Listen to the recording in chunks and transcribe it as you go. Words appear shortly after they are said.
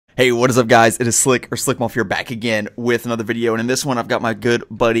Hey, what is up, guys? It is Slick, or Slickmuff here, back again with another video, and in this one I've got my good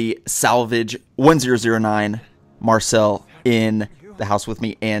buddy Salvage 1009 Marcel in the house with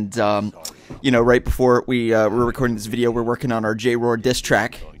me, and you know, right before we were recording this video, we're working on our J-Roar diss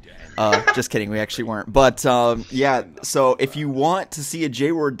track. Just kidding, we actually weren't, but yeah, so if you want to see a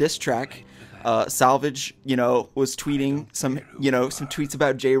J-Roar diss track, Salvage, you know, was tweeting some tweets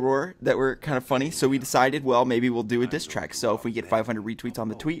about J-Roar that were kind of funny, so we decided, well, maybe we'll do a diss track. So if we get 500 retweets on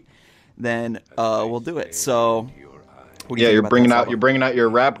the tweet, then we'll do it. So yeah, you're bringing out your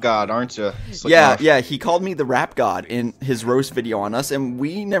rap god, aren't you? Yeah, he called me the rap god in his roast video on us, and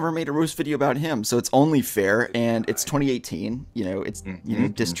we never made a roast video about him, so it's only fair. And it's 2018, you know, it's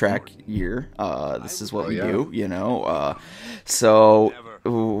diss track year. This is what we do, you know. So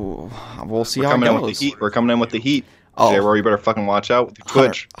we'll see how it goes. We're coming in with the heat. Oh, J-Roar, you better fucking watch out with your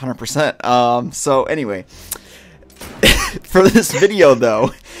Twitch. 100%. So anyway, for this video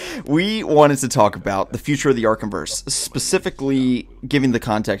though, we wanted to talk about the future of the Arkhamverse, specifically giving the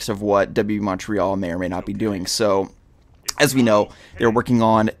context of what WB Montreal may or may not be doing. So, as we know, they're working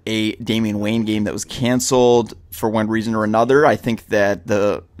on a Damian Wayne game that was canceled for one reason or another. I think that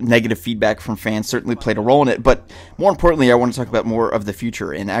the negative feedback from fans certainly played a role in it, but more importantly, I want to talk about more of the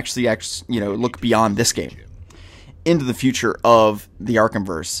future and actually, you know, look beyond this game into the future of the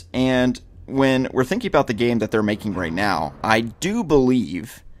Arkhamverse. And when we're thinking about the game that they're making right now, I do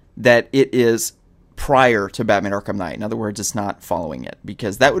believe that it is prior to Batman Arkham Knight. In other words, it's not following it,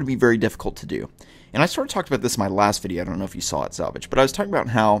 because that would be very difficult to do. And I sort of talked about this in my last video. I don't know if you saw it, Salvage, but I was talking about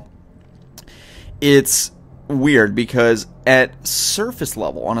how it's weird because on a surface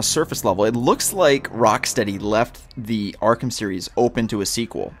level, it looks like Rocksteady left the Arkham series open to a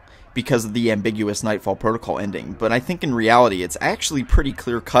sequel because of the ambiguous Nightfall Protocol ending. But I think in reality, it's actually pretty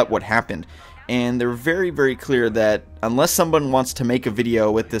clear-cut what happened. And they're very, very clear that unless someone wants to make a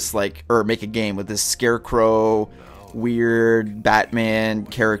video with this, or make a game with this Scarecrow, weird Batman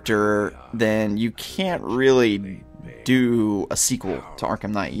character, then you can't really do a sequel to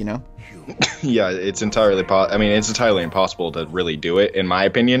Arkham Knight, you know? Yeah, it's entirely impossible to really do it, in my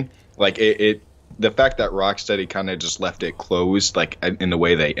opinion. Like, the fact that Rocksteady kind of just left it closed, like, in the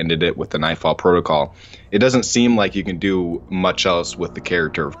way they ended it with the Nightfall Protocol, it doesn't seem like you can do much else with the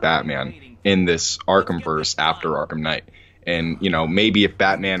character of Batman in this Arkhamverse after Arkham Knight. And, you know, maybe if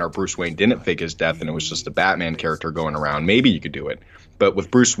Batman or Bruce Wayne didn't fake his death and it was just a Batman character going around, maybe you could do it. But with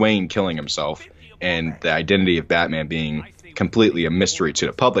Bruce Wayne killing himself and the identity of Batman being completely a mystery to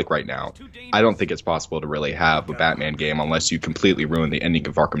the public right now, I don't think it's possible to really have a Batman game unless you completely ruin the ending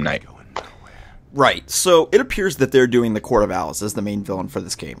of Arkham Knight. Right, so it appears that they're doing the Court of Owls as the main villain for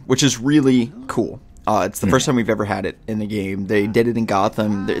this game, which is really cool. It's the first time we've ever had it in the game. They did it in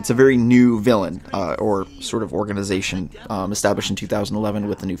Gotham. It's a very new villain, or sort of organization, established in 2011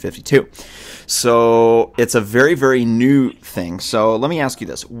 with the New 52. So it's a very, very new thing. So let me ask you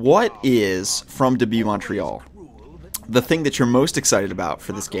this. What is, from WB Montreal, the thing that you're most excited about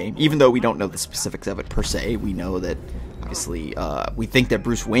for this game? Even though we don't know the specifics of it per se, we know that, obviously, we think that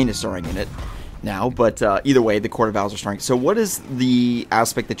Bruce Wayne is starring in it now, but either way, the Court of Owls are starting. So what is the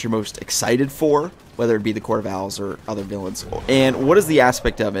aspect that you're most excited for, whether it be the Court of Owls or other villains? And what is the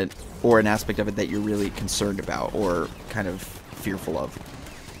aspect of it, or an aspect of it, that you're really concerned about or kind of fearful of?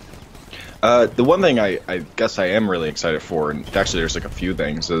 The one thing I guess I am really excited for, and actually there's like a few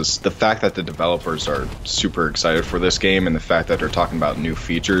things, is the fact that the developers are super excited for this game, and the fact that they're talking about new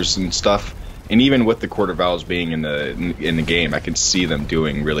features and stuff. And even with the Court of Owls being in the game, I can see them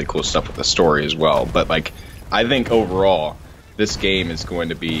doing really cool stuff with the story as well. But like, I think overall, this game is going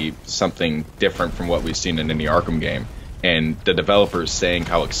to be something different from what we've seen in any Arkham game. And the developers saying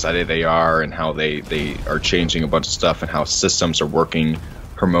how excited they are and how they are changing a bunch of stuff and how systems are working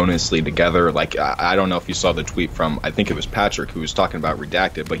harmoniously together. Like, I don't know if you saw the tweet from, I think it was Patrick, who was talking about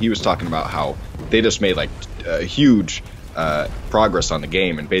Redacted, but he was talking about how they just made like a huge progress on the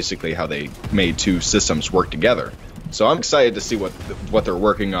game, and basically how they made two systems work together. So I'm excited to see what they're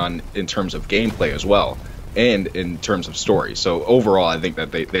working on in terms of gameplay as well, and in terms of story. So overall, I think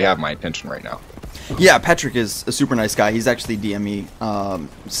that they have my attention right now. Yeah, Patrick is a super nice guy. He's actually DM'd me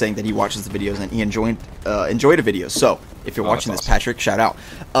saying that he watches the videos and he enjoyed a video. So if you're watching this, awesome. Patrick, shout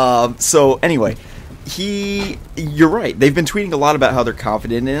out. So anyway, you're right. They've been tweeting a lot about how they're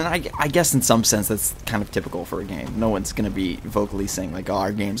confident, and I guess in some sense that's kind of typical for a game. No one's going to be vocally saying like, oh,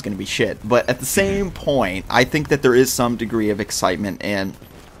 our game's going to be shit. But at the same point, I think that there is some degree of excitement and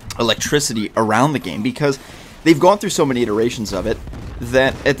electricity around the game, because they've gone through so many iterations of it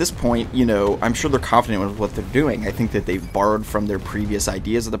that at this point, you know, I'm sure they're confident with what they're doing. I think that they've borrowed from their previous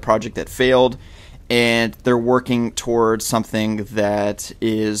ideas of the project that failed, and they're working towards something that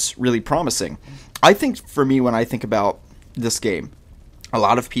is really promising. I think for me, when I think about this game, a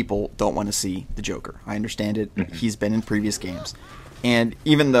lot of people don't want to see the Joker. I understand it. Mm-hmm. He's been in previous games. And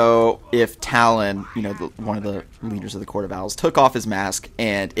even though if Talon, you know, one of the leaders of the Court of Owls, took off his mask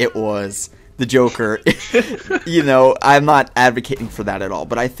and it was the Joker, you know, I'm not advocating for that at all.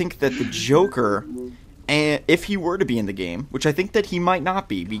 But I think that the Joker, and if he were to be in the game, which I think that he might not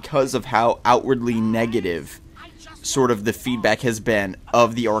be because of how outwardly negative sort of the feedback has been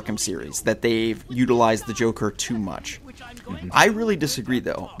of the Arkham series, that they've utilized the Joker too much. Mm-hmm. I really disagree,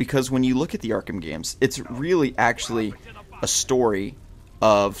 though, because when you look at the Arkham games, it's really actually a story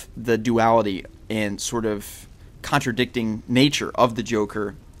of the duality and sort of contradicting nature of the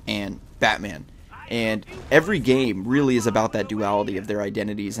Joker and Batman. And every game really is about that duality of their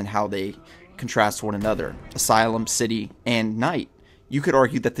identities and how they contrast one another. Asylum, City, and Night. You could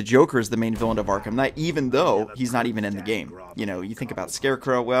argue that the Joker is the main villain of Arkham Knight, even though he's not even in the game. You know, you think about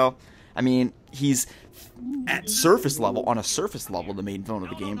Scarecrow, well, I mean, he's at surface level, on a surface level, the main villain of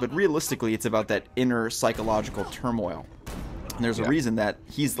the game, but realistically, it's about that inner psychological turmoil. And there's a reason that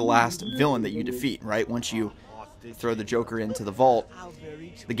he's the last villain that you defeat, right? Once you throw the Joker into the vault,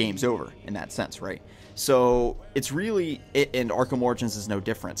 the game's over, in that sense, right? So it's really, and Arkham Origins is no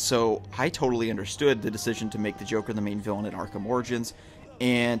different. So I totally understood the decision to make the Joker the main villain in Arkham Origins,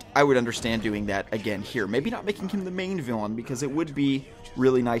 and I would understand doing that again here. Maybe not making him the main villain, because it would be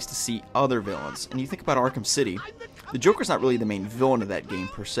really nice to see other villains. And you think about Arkham City, the Joker's not really the main villain of that game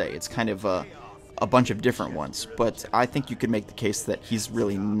per se. It's kind of a bunch of different ones, but I think you could make the case that he's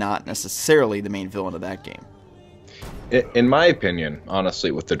really not necessarily the main villain of that game. In my opinion,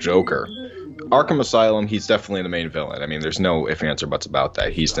 honestly, with the Joker, Arkham Asylum, he's definitely the main villain. I mean, there's no ifs, ands, or buts about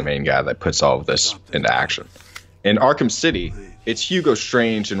that. He's the main guy that puts all of this into action. In Arkham City, it's Hugo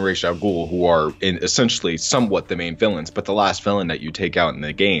Strange and Ra's al Ghul who are essentially somewhat the main villains, but the last villain that you take out in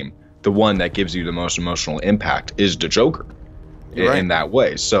the game, the one that gives you the most emotional impact, is the Joker. Right. In that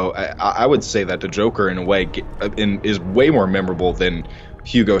way. So I would say that the Joker, in a way, is way more memorable than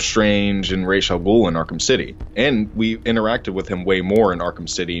Hugo Strange and Ra's al Ghul in Arkham City. And we interacted with him way more in Arkham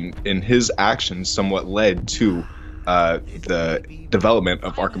City, and his actions somewhat led to the development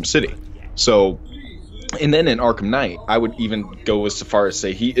of Arkham City. So, and then in Arkham Knight, I would even go as far as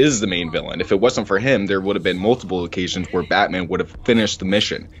say he is the main villain. If it wasn't for him, there would have been multiple occasions where Batman would have finished the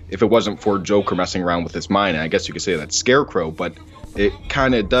mission. If it wasn't for Joker messing around with his mind, and I guess you could say that's Scarecrow, but it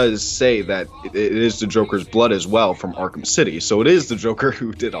kind of does say that it is the Joker's blood as well from Arkham City. So it is the Joker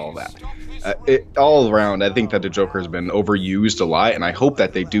who did all that. All around, I think that the Joker has been overused a lot, and I hope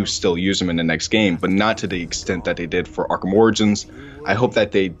that they do still use him in the next game, but not to the extent that they did for Arkham Origins. I hope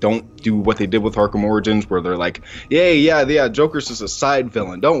that they don't do what they did with Arkham Origins, where they're like, yeah, Joker's just a side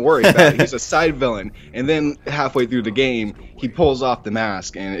villain. Don't worry about it. He's a side villain. And then halfway through the game, he pulls off the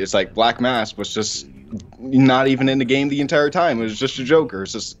mask, and it's like Black Mask was just not even in the game the entire time. It was just a Joker.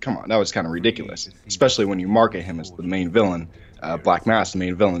 It's just, come on, that was kind of ridiculous, especially when you market him as the main villain. Black Mask, the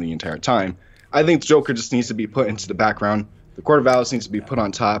main villain the entire time. I think the Joker just needs to be put into the background. The Court of Owls needs to be put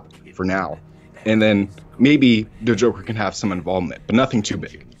on top for now. And then maybe the Joker can have some involvement, but nothing too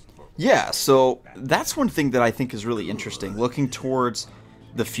big. Yeah, so that's one thing that I think is really interesting, looking towards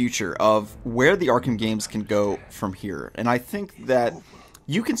the future of where the Arkham games can go from here. And I think that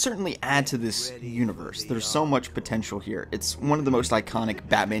you can certainly add to this universe. There's so much potential here. It's one of the most iconic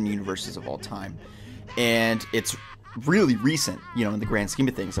Batman universes of all time. And it's really recent, you know, in the grand scheme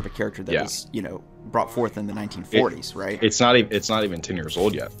of things, of a character that was, you know, brought forth in the 1940s, right? It's not even 10 years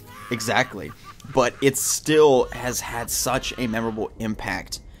old yet. Exactly. But it still has had such a memorable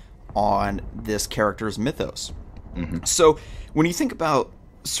impact on this character's mythos. Mm-hmm. So when you think about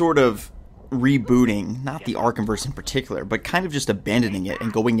sort of rebooting, not the Arkhamverse in particular, but kind of just abandoning it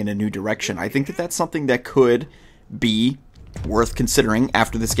and going in a new direction, I think that that's something that could be worth considering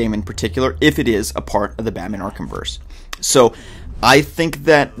after this game in particular, if it is a part of the Batman Arkhamverse. So I think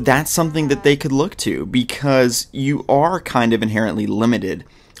that that's something that they could look to, because you are kind of inherently limited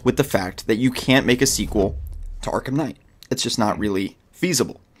with the fact that you can't make a sequel to Arkham Knight. It's just not really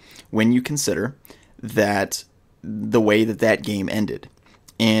feasible when you consider that the way that that game ended.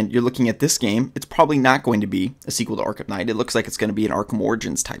 And you're looking at this game, it's probably not going to be a sequel to Arkham Knight. It looks like it's going to be an Arkham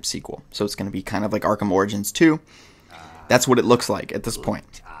Origins type sequel. So it's going to be kind of like Arkham Origins 2. That's what it looks like at this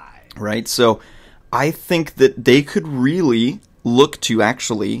point, right? So I think that they could really look to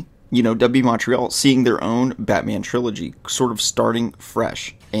actually, you know, WB Montreal seeing their own Batman trilogy sort of starting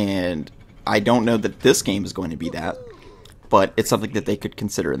fresh. And I don't know that this game is going to be that, but it's something that they could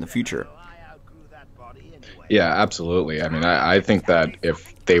consider in the future. Yeah, absolutely. I mean, I think that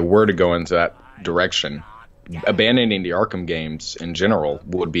if they were to go into direction, abandoning the Arkham games in general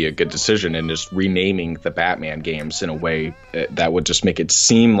would be a good decision, and just renaming the Batman games in a way that would just make it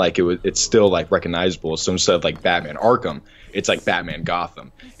seem like it's still like recognizable. So instead of like Batman Arkham, it's like Batman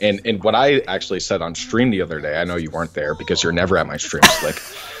Gotham. And what I actually said on stream the other day, I know you weren't there because you're never at my stream, Slick.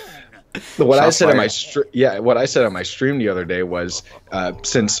 What I said on my stream the other day was,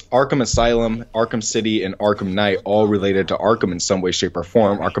 since Arkham Asylum, Arkham City, and Arkham Knight all related to Arkham in some way, shape, or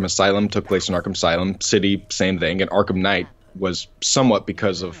form. Arkham Asylum took place in Arkham Asylum, City, same thing, and Arkham Knight was somewhat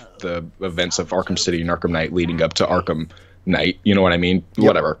because of the events of Arkham City and Arkham Knight leading up to Arkham Knight. You know what I mean? Yep.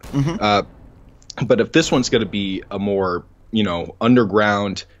 Whatever. Mm-hmm. But if this one's going to be a more,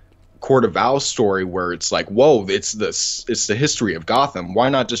 underground Court of Owls story where it's like, whoa, it's the history of Gotham. Why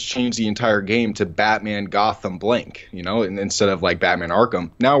not just change the entire game to Batman Gotham blank, and instead of like Batman Arkham,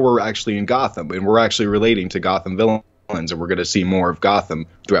 now we're actually in Gotham and we're actually relating to Gotham villains and we're going to see more of Gotham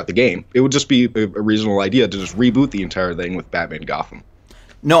throughout the game. It would just be a reasonable idea to just reboot the entire thing with Batman Gotham.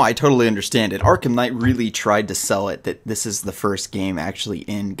 No, I totally understand it. Arkham Knight really tried to sell it that this is the first game actually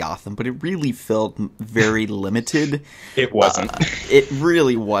in Gotham, but it really felt very limited. It wasn't. It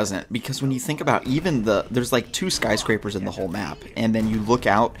really wasn't, because when you think about there's like 2 skyscrapers in the whole map, and then you look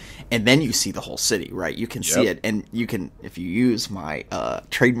out, and then you see the whole city, right? You can see it, and you can, if you use my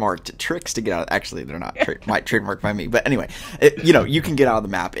trademarked tricks to get out, actually they're not trademarked by me, but anyway, you can get out of the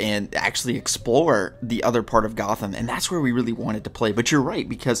map and actually explore the other part of Gotham, and that's where we really wanted to play. But you're right,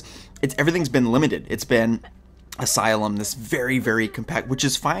 because everything's been limited. It's been Asylum, this very, very compact, which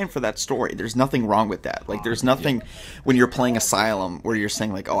is fine for that story. There's nothing wrong with that. Like, there's nothing when you're playing Asylum where you're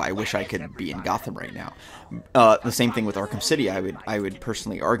saying like, oh, I wish I could be in Gotham right now. The same thing with Arkham City, I would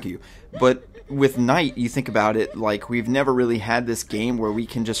personally argue. But with Knight, you think about it, like, we've never really had this game where we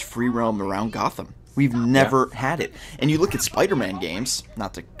can just free roam around Gotham. We've never had it. And you look at Spider-Man games,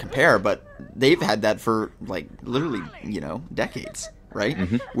 not to compare, but they've had that for like literally, decades. Right?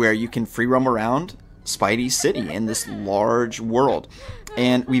 Mm-hmm. Where you can free roam around Spidey City in this large world.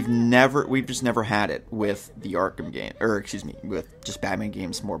 And we've just never had it with the Arkham game, with just Batman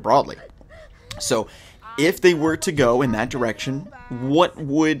games more broadly. So if they were to go in that direction, what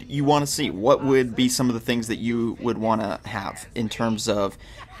would you want to see? What would be some of the things that you would want to have in terms of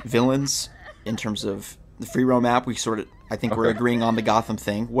villains, in terms of the free roam map? I think we're agreeing on the Gotham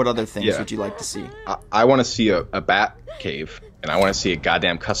thing. What other things would you like to see? I want to see a bat cave, and I want to see a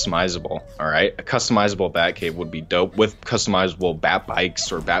goddamn customizable. All right, a customizable bat cave would be dope, with customizable bat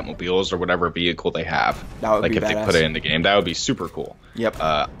bikes or Batmobiles or whatever vehicle they have. That would be if badass. They put it in the game, that would be super cool. Yep.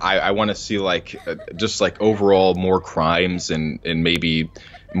 I want to see just overall more crimes and maybe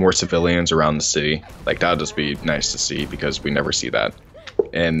more civilians around the city. Like, that would just be nice to see, because we never see that.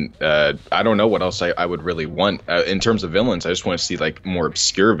 And I don't know what else I would really want. In terms of villains, I just want to see like more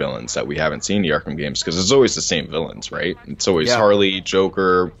obscure villains that we haven't seen in the Arkham games, because it's always the same villains, right? It's always Harley,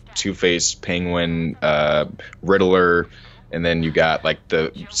 Joker, Two-Face, Penguin, Riddler, and then you got like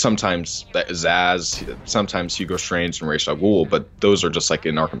sometimes Zaz, sometimes Hugo Strange and Ra's al Ghul, but those are just like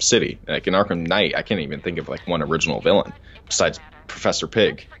in Arkham City. Like in Arkham Knight, I can't even think of like one original villain besides Professor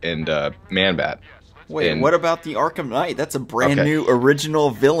Pig and Man-Bat. Wait, what about the Arkham Knight? That's a brand new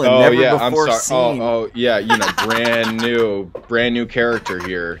original villain, never before seen. brand new character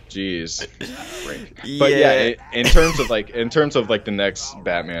here. Jeez. But in terms of the next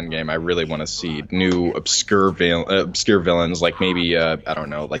Batman game, I really want to see new obscure villains, like maybe I don't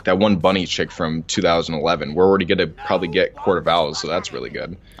know, like that one bunny chick from 2011. We're already gonna probably get Court of Owls, so that's really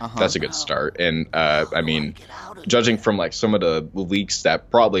good. That's a good start. And I mean, judging from like some of the leaks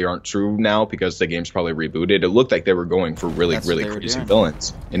that probably aren't true now because the game's probably rebooted, it looked like they were going for really crazy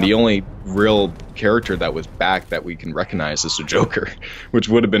villains. And the only real character that was back that we can recognize is the Joker, which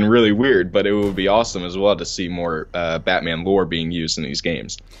would have been really weird, but it would be awesome as well to see more Batman lore being used in these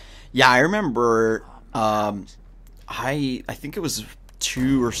games. Yeah, I remember I think it was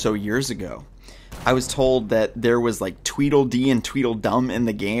 2 or so years ago, I was told that there was like Tweedledee and Tweedledum in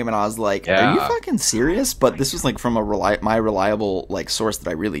the game, and I was like, "Are you fucking serious?" But this was like from my reliable like source that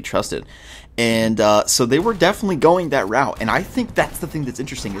I really trusted, and so they were definitely going that route. And I think that's the thing that's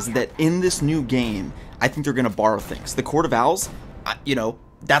interesting, is that in this new game, I think they're going to borrow things. The Court of Owls,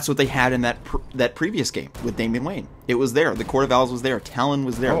 that's what they had in that previous game with Damian Wayne. It was there. The Court of Owls was there. Talon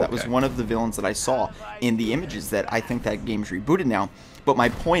was there. That was one of the villains that I saw in the images that I think that game's rebooted now. But my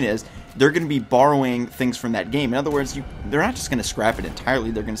point is, they're going to be borrowing things from that game. In other words, they're not just going to scrap it entirely.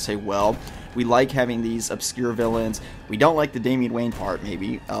 They're going to say, well, we like having these obscure villains. We don't like the Damian Wayne part,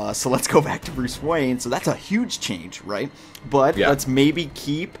 maybe. So let's go back to Bruce Wayne. So that's a huge change, right? But let's maybe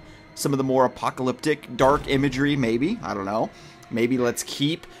keep some of the more apocalyptic, dark imagery, maybe. I don't know. Maybe let's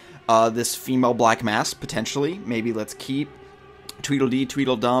keep this female Black Mask, potentially. Maybe let's keep Tweedledee,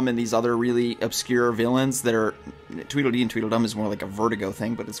 Tweedledum, and these other really obscure villains that are... Tweedledee and Tweedledum is more like a Vertigo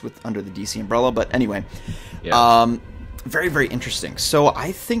thing, but it's under the DC umbrella. But anyway, very, very interesting. So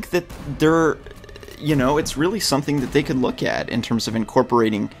I think that they're... it's really something that they could look at in terms of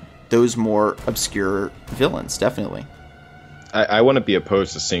incorporating those more obscure villains, definitely. I wouldn't be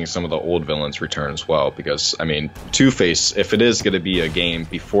opposed to seeing some of the old villains return as well, because, I mean, Two-Face, if it is going to be a game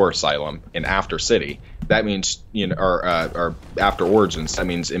before Asylum and after City, that means, or after Origins, that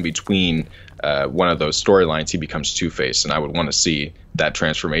means in between one of those storylines, he becomes Two-Face, and I would want to see that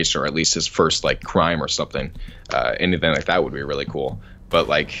transformation, or at least his first, like, crime or something. Anything like that would be really cool. But,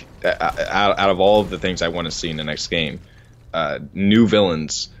 like, out of all of the things I want to see in the next game, new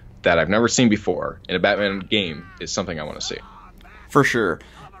villains that I've never seen before in a Batman game is something I want to see. For sure.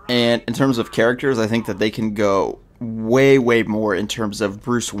 And in terms of characters, I think that they can go way, way more in terms of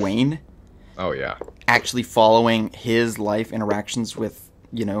Bruce Wayne. Oh, yeah. Actually following his life interactions with,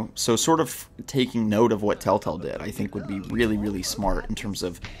 so sort of taking note of what Telltale did, I think would be really, really smart in terms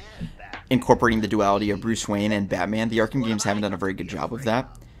of incorporating the duality of Bruce Wayne and Batman. The Arkham games haven't done a very good job of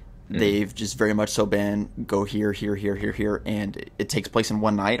that. They've just very much so been go here, here, here, here, here, and it takes place in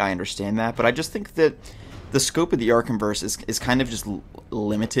one night. I understand that, but I just think that the scope of the Arkhamverse is kind of just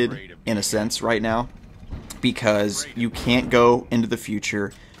limited in a sense right now, because you can't go into the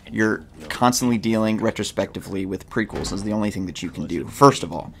future. You're constantly dealing retrospectively with prequels is the only thing that you can do, first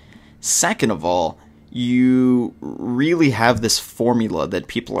of all. Second of all, you really have this formula that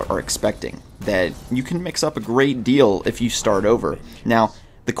people are expecting, that you can mix up a great deal if you start over. Now,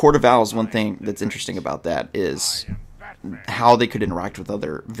 the Court of Owls, one thing that's interesting about that is how they could interact with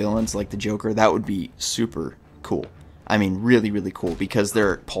other villains like the Joker. That would be super cool. I mean, really, really cool, because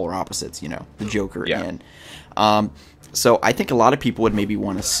they're polar opposites, the Joker. Yeah. And so I think a lot of people would maybe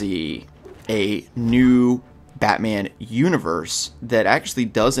want to see a new Batman universe that actually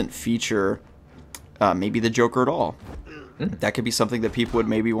doesn't feature maybe the Joker at all. That could be something that people would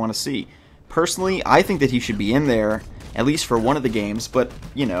maybe want to see. Personally, I think that he should be in there, at least for one of the games, but,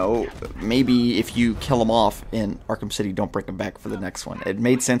 maybe if you kill him off in Arkham City, don't bring him back for the next one. It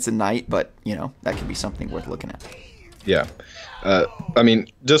made sense in Night, but, that could be something worth looking at. Yeah. I mean,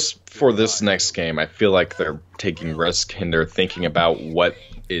 just for this next game, I feel like they're taking risk and they're thinking about what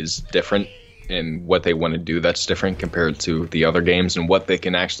is different and what they want to do that's different compared to the other games, and what they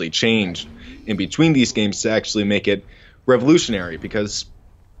can actually change in between these games to actually make it revolutionary, because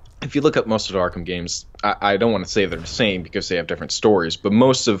if you look at most of the Arkham games, I don't want to say they're the same because they have different stories, but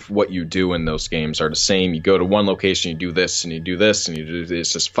most of what you do in those games are the same. You go to one location, you do this, and you do this, and you do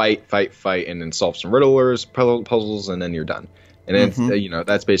this. Just fight, fight, fight, and then solve some riddlers, puzzles, and then you're done. And then,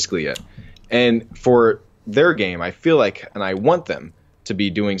 that's basically it. And for their game, I feel like, and I want them to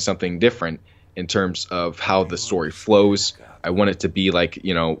be doing something different in terms of how the story flows. I want it to be like,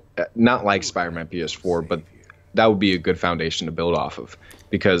 not like Spider-Man PS4, but that would be a good foundation to build off of.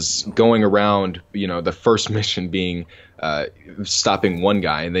 Because going around, the first mission being stopping one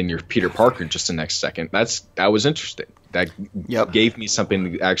guy, and then you're Peter Parker just the next second, that was interesting. That gave me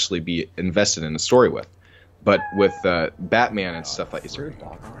something to actually be invested in the story with. But with Batman and stuff like... Is there a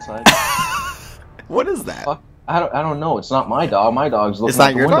dog outside? What is that? Fuck? I don't know. It's not my dog. My dog's looking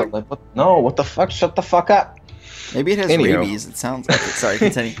out the window. It's not your dog? No, what the fuck? Shut the fuck up. Maybe it has rabies. It sounds like it. Sorry,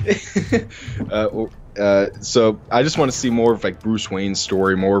 continue. So I just want to see more of like Bruce Wayne's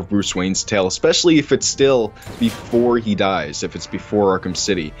story, more of Bruce Wayne's tale, especially if it's still before he dies, if it's before Arkham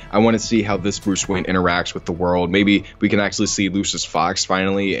City. I want to see how this Bruce Wayne interacts with the world. Maybe we can actually see Lucius Fox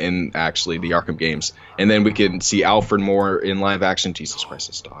finally in actually the Arkham games, and then we can see Alfred more in live action. Jesus Christ,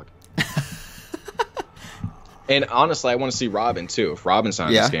 this dog. And honestly, I want to see Robin too. If Robin's not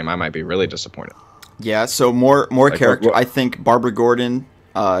in this game, I might be really disappointed. Yeah, so more character. I think Barbara Gordon,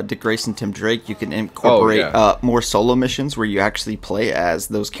 Dick Grayson, Tim Drake, you can incorporate more solo missions where you actually play as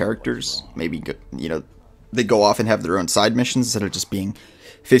those characters. Maybe, they go off and have their own side missions instead of just being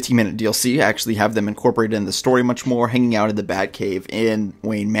 15-minute DLC. Actually have them incorporated in the story much more, hanging out in the Batcave in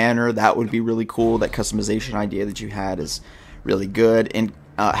Wayne Manor. That would be really cool. That customization idea that you had is really good. And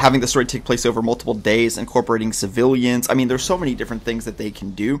having the story take place over multiple days, incorporating civilians. I mean, there's so many different things that they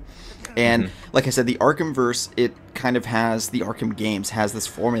can do. And like I said, the Arkhamverse, it kind of has, the Arkham games has this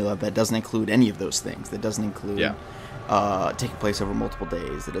formula that doesn't include any of those things. That doesn't include taking place over multiple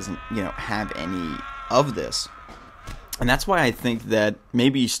days. It doesn't, have any of this. And that's why I think that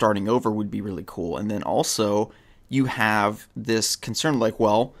maybe starting over would be really cool. And then also you have this concern like,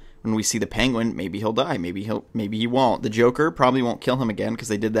 well, when we see the Penguin, maybe he'll die, maybe he won't. The Joker probably won't kill him again because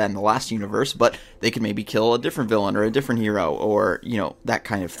they did that in the last universe, but they could maybe kill a different villain or a different hero, or that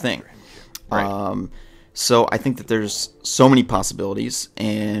kind of thing. Right. So I think that there's so many possibilities,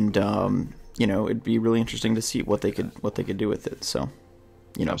 and it'd be really interesting to see what they could do with it. So.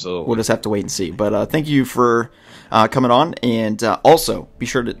 Absolutely. We'll just have to wait and see. But thank you for coming on, and also be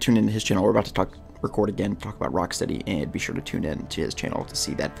sure to tune into his channel. We're about to record again, talk about Rocksteady, and be sure to tune in to his channel to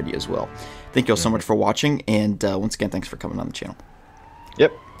see that video as well. Thank you all so much for watching, and once again, thanks for coming on the channel.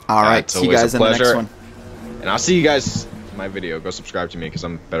 Yep. All right, see you guys in the next one. And I'll see you guys in my video. Go subscribe to me because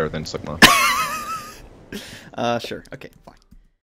I'm better than Slickmon. Sure. Okay, fine.